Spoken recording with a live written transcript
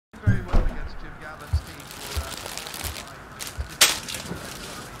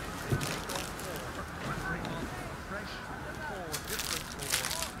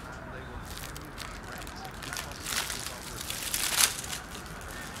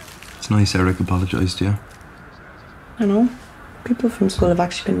nice Eric apologised to you. I know. People from school have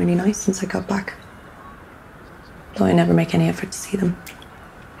actually been really nice since I got back. Though I never make any effort to see them.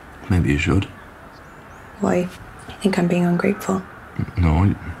 Maybe you should. Why? I think I'm being ungrateful.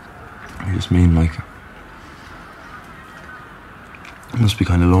 No, I just mean, like, it must be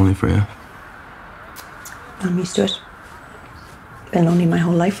kind of lonely for you. I'm used to it. Been lonely my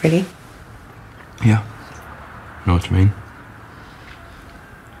whole life, really. Yeah. Know what you mean.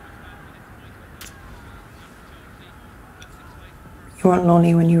 You weren't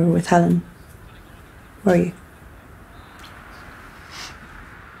lonely when you were with Helen, were you?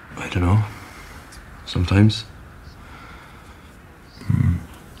 I don't know. Sometimes.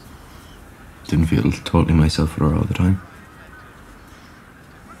 Didn't feel totally myself with her all the time.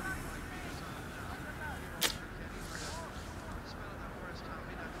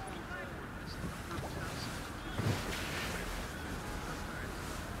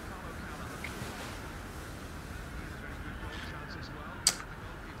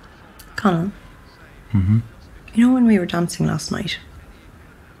 Connell? You know when we were dancing last night?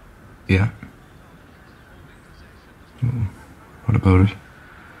 Yeah. What about it?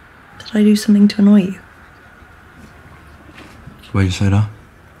 Did I do something to annoy you? Why'd you say that?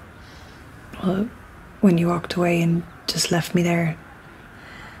 Well, when you walked away and just left me there, it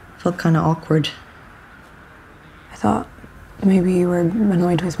felt kind of awkward. I thought maybe you were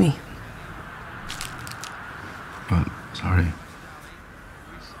annoyed with me. Well, sorry.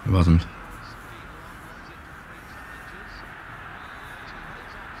 I wasn't.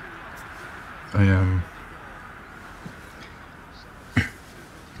 I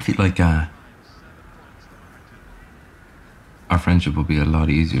feel like our friendship would be a lot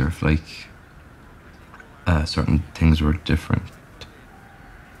easier if, like, certain things were different.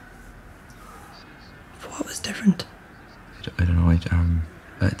 What was different? I don't know.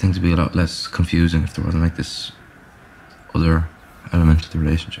 Things would be a lot less confusing if there wasn't, like, this other element to the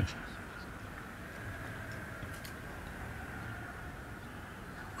relationship.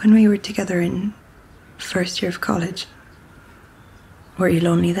 When we were together in first year of college, were you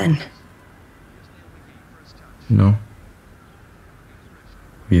lonely then? No.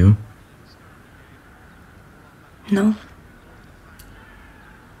 Were you? No.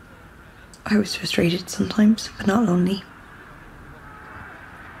 I was frustrated sometimes, but not lonely.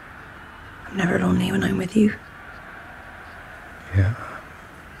 I'm never lonely when I'm with you. Yeah,